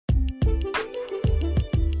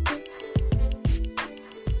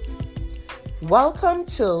Welcome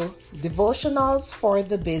to Devotionals for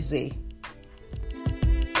the Busy.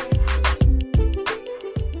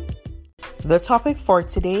 The topic for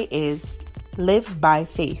today is Live by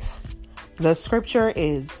Faith. The scripture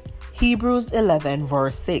is Hebrews 11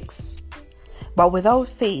 verse 6. But without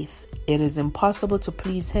faith, it is impossible to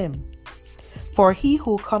please Him. For he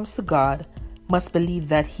who comes to God must believe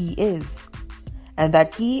that He is, and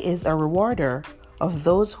that He is a rewarder of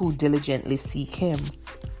those who diligently seek Him.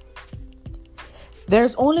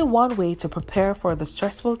 There's only one way to prepare for the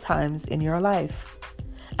stressful times in your life,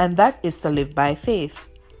 and that is to live by faith.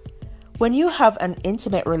 When you have an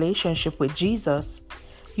intimate relationship with Jesus,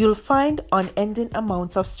 you'll find unending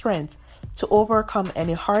amounts of strength to overcome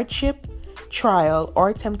any hardship, trial,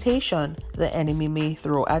 or temptation the enemy may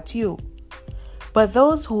throw at you. But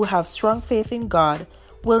those who have strong faith in God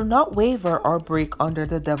will not waver or break under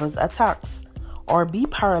the devil's attacks, or be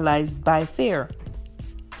paralyzed by fear.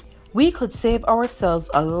 We could save ourselves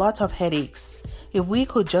a lot of headaches if we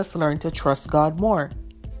could just learn to trust God more.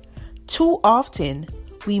 Too often,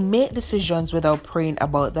 we make decisions without praying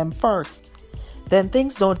about them first. Then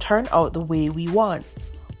things don't turn out the way we want.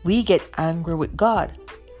 We get angry with God.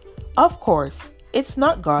 Of course, it's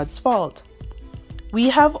not God's fault. We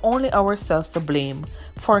have only ourselves to blame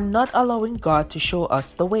for not allowing God to show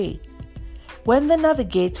us the way. When the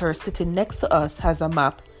navigator sitting next to us has a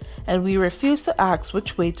map and we refuse to ask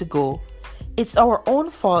which way to go, it's our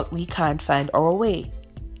own fault we can't find our way.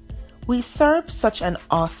 We serve such an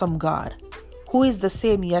awesome God, who is the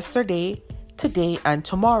same yesterday, today, and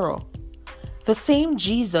tomorrow. The same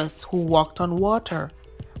Jesus who walked on water,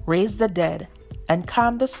 raised the dead, and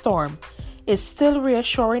calmed the storm is still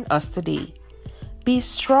reassuring us today. Be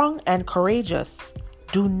strong and courageous.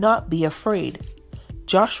 Do not be afraid.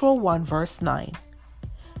 Joshua 1 verse 9.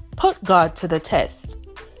 Put God to the test.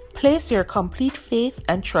 Place your complete faith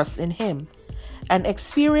and trust in Him, and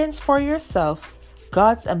experience for yourself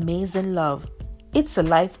God's amazing love. It's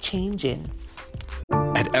life-changing.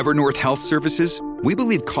 At Evernorth Health Services, we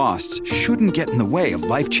believe costs shouldn't get in the way of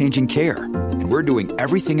life-changing care, and we're doing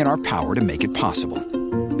everything in our power to make it possible.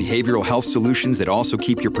 Behavioral health solutions that also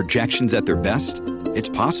keep your projections at their best? It's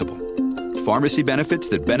possible. Pharmacy benefits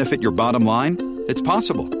that benefit your bottom line? It's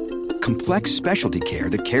possible. Complex specialty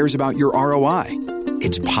care that cares about your ROI?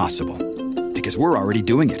 It's possible. Because we're already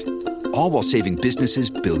doing it. All while saving businesses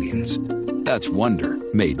billions. That's Wonder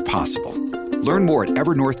made possible. Learn more at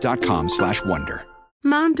evernorth.com/wonder.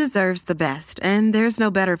 Mom deserves the best, and there's no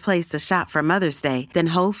better place to shop for Mother's Day than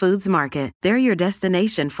Whole Foods Market. They're your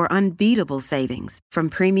destination for unbeatable savings, from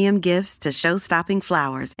premium gifts to show-stopping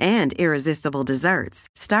flowers and irresistible desserts.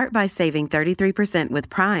 Start by saving 33% with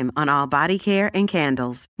Prime on all body care and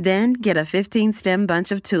candles. Then get a 15-stem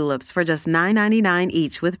bunch of tulips for just $9.99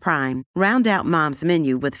 each with Prime. Round out Mom's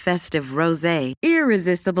menu with festive rosé,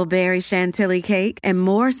 irresistible berry chantilly cake, and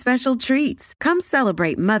more special treats. Come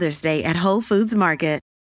celebrate Mother's Day at Whole Foods Market.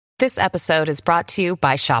 This episode is brought to you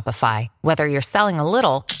by Shopify. Whether you're selling a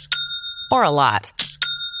little or a lot,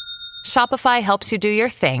 Shopify helps you do your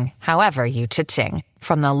thing, however you cha-ching.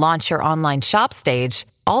 From the launch your online shop stage,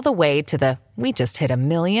 all the way to the we just hit 1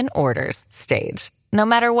 million orders stage. No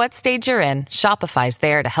matter what stage you're in, Shopify's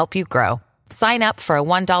there to help you grow. Sign up for a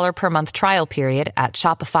 $1 per month trial period at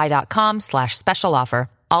shopify.com/special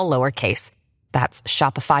offer, all lowercase. That's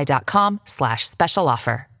shopify.com/special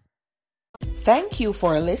offer. Thank you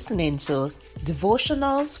for listening to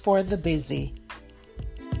Devotionals for the Busy.